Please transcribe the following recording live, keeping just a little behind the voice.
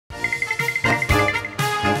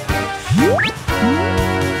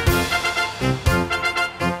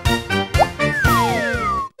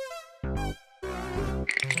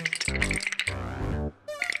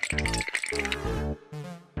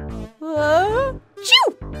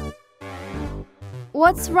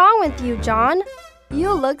What's wrong with you, John?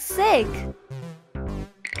 You look sick.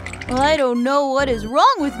 I don't know what is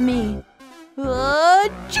wrong with me.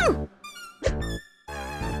 Ahchoo!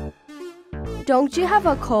 Don't you have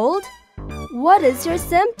a cold? What is your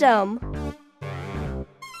symptom?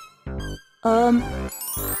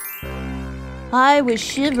 I was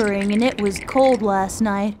shivering and it was cold last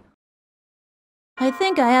night. I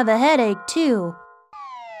think I have a headache too.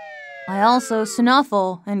 I also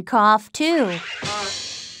snuffle and cough too.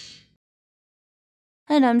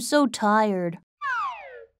 And I'm so tired.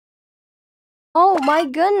 Oh my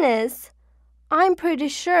goodness! I'm pretty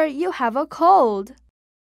sure you have a cold.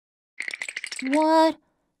 What?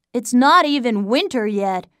 It's not even winter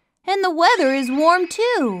yet, and the weather is warm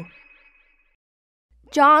too.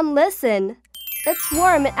 John, listen. It's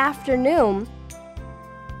warm in afternoon.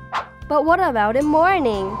 But what about in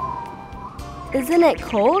morning? Isn't it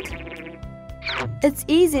cold? It's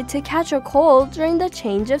easy to catch a cold during the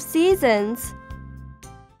change of seasons.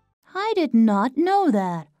 I did not know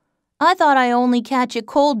that. I thought I only catch a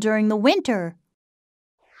cold during the winter.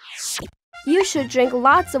 You should drink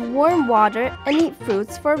lots of warm water and eat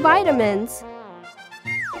fruits for vitamins.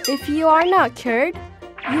 If you are not cured,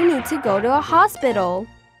 you need to go to a hospital.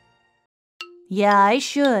 Yeah, I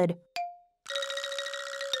should.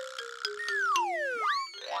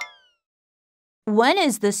 When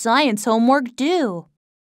is the science homework due?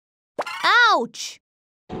 Ouch!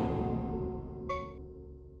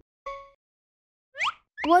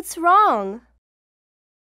 What's wrong?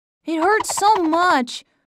 It hurts so much.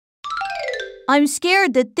 I'm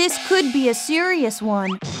scared that this could be a serious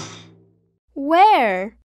one.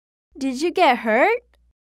 Where? Did you get hurt?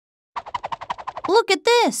 Look at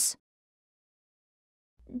this.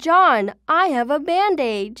 John, I have a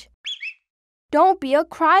bandage. Don't be a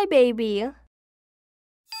crybaby.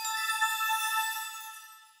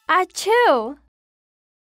 Ahchoo!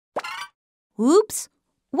 Oops,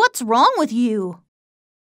 what's wrong with you?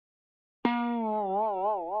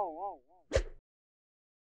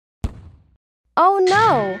 Oh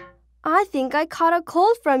no! I think I caught a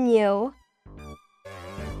cold from you.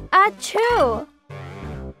 Ahchoo!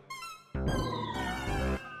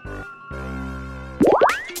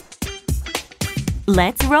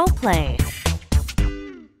 Let's role play.